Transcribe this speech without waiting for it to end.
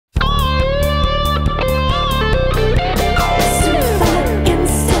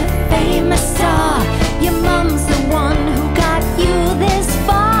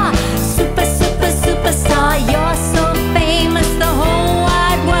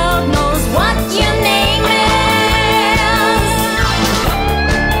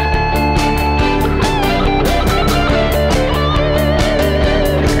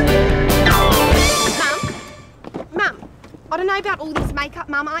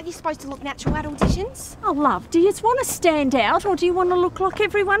Aren't you supposed to look natural at auditions? Oh, love, do you want to stand out or do you want to look like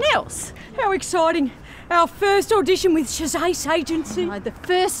everyone else? How exciting. Our first audition with Shenay's agency. No, the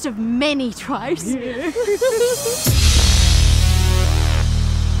first of many, Trace. Yeah.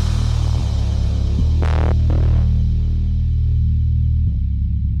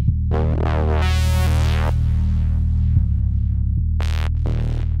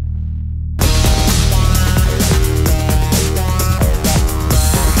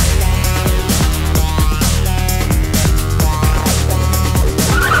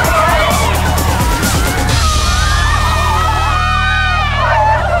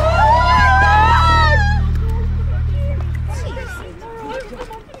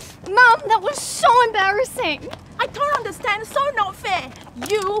 I don't understand. It's so not fair.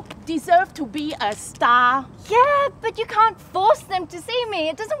 You deserve to be a star. Yeah, but you can't force them to see me.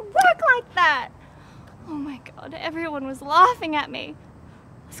 It doesn't work like that. Oh my God, everyone was laughing at me.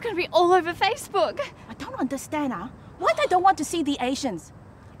 It's going to be all over Facebook. I don't understand, why they don't want to see the Asians?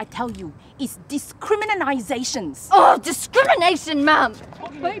 I tell you, it's discriminations. Oh, discrimination, Mum.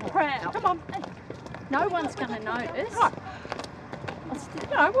 Be proud. Come on. No one's going to notice. Right.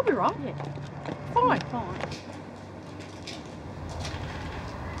 No, we'll be right. Yeah. Fine.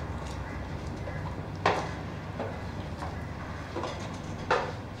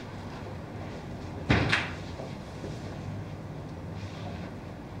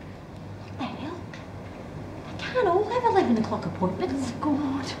 Can't all have 11 o'clock appointments. Oh,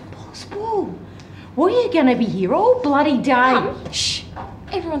 God. Possible. We're going to be here all bloody day. Shh.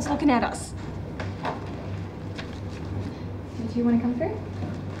 Everyone's looking at us. Do you want to come through?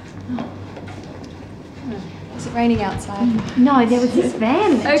 Is it raining outside? No, there was this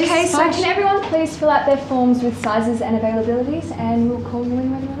van. Okay, so can everyone please fill out their forms with sizes and availabilities, and we'll call you in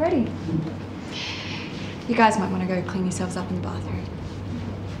when we're ready. You guys might want to go clean yourselves up in the bathroom.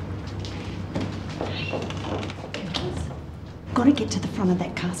 Got to get to the front of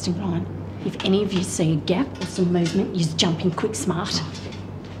that casting line. If any of you see a gap or some movement, you just jump in quick smart.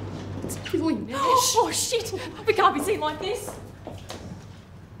 It's Billy Nash. Oh, shit. We can't be seen like this.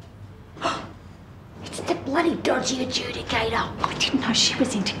 It's the bloody dodgy adjudicator. I didn't know she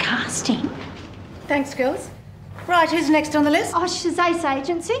was into casting. Thanks, girls. Right, who's next on the list? Oh, Shenay's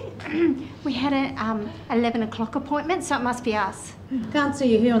agency. We had a 11 o'clock appointment, so it must be us. Can't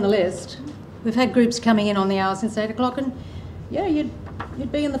see you here on the list. We've had groups coming in on the hour since 8 o'clock, and yeah, you'd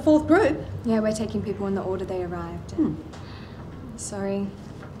be in the fourth group. Yeah, we're taking people in the order they arrived. Sorry,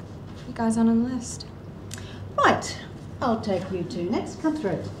 you guys aren't on the list. Right, I'll take you two next. Come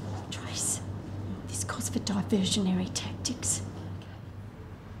through. Trace, this calls for diversionary tactics.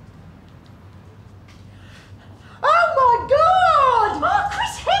 Oh my God! Oh,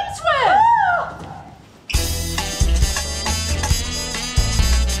 Chris Hemsworth!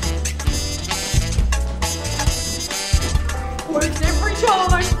 Works every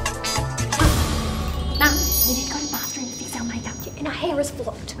time. Mum, we need to go to the bathroom to fix our makeup. And our hair is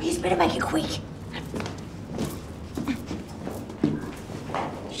flopped. We better make it quick.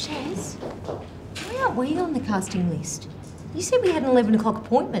 Shaz, why aren't we on the casting list? You said we had an 11 o'clock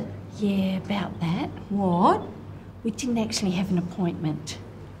appointment. Yeah, about that. What? We didn't actually have an appointment.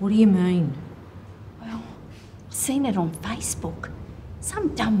 What do you mean? Well, I've seen it on Facebook.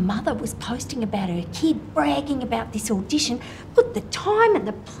 Some dumb mother was posting about her kid, bragging about this audition, put the time and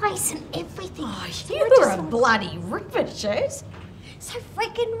the place and everything. Oh, So you we're were just a like, bloody ripper, Shaz. So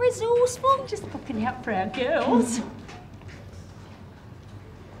freaking resourceful. just looking out for our girls.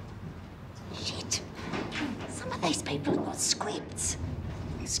 Shit. Some of these people have got scripts.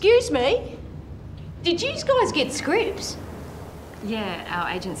 Excuse me? Did you guys get scripts? Yeah, our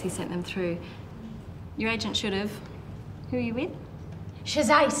agency sent them through. Your agent should have. Who are you with?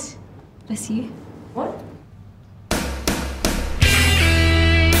 Shaz. Bless you. What?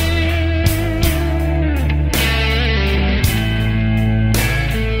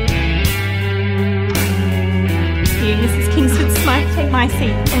 Here, Mrs. Kingsford-Smythes, take my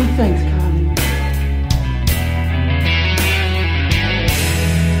seat. Oh, thanks, Carmen.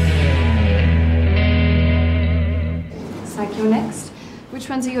 It's like you're next. Which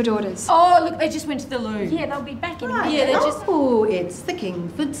ones are your daughters? Oh, look, they just went to the loo. Yeah, they'll be back in a minute. Yeah, they're just... Oh, it's the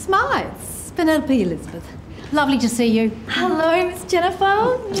Kingsford-Smythes. Penelope Elizabeth. Lovely to see you. Hello, Miss Jennifer.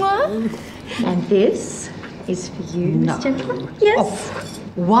 Mwah. And this is for you, Miss Jennifer. Yes. Oh,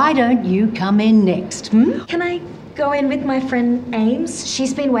 why don't you come in next, Can I go in with my friend Ames?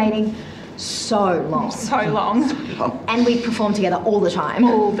 She's been waiting so long. So long. And we perform together all the time.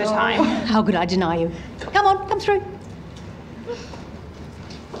 All the time. How could I deny you? Come on, come through.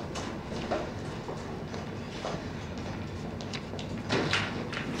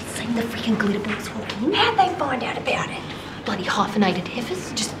 The freaking glitter balls walking in. How'd they find out about it? Bloody hyphenated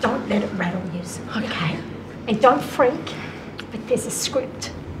heifers. Just don't let it rattle you. Okay. And don't freak, but there's a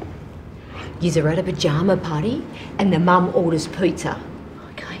script. You're at a pyjama party and the mum orders pizza.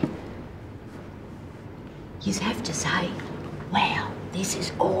 Okay. You have to say, wow, this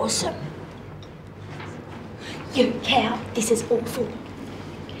is awesome. You cow, this is awful.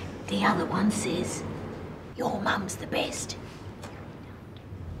 The other one says, your mum's the best.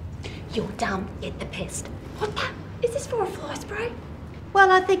 You're dumb, get the pest. What the? Is this for a fly spray? Well,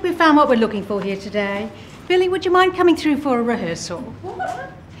 I think we found what we're looking for here today. Billy, would you mind coming through for a rehearsal?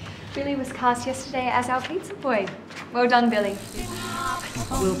 What? Billy was cast yesterday as our pizza boy. Well done, Billy.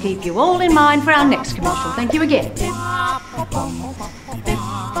 We'll keep you all in mind for our next commercial. Thank you again.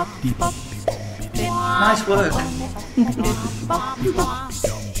 Nice work.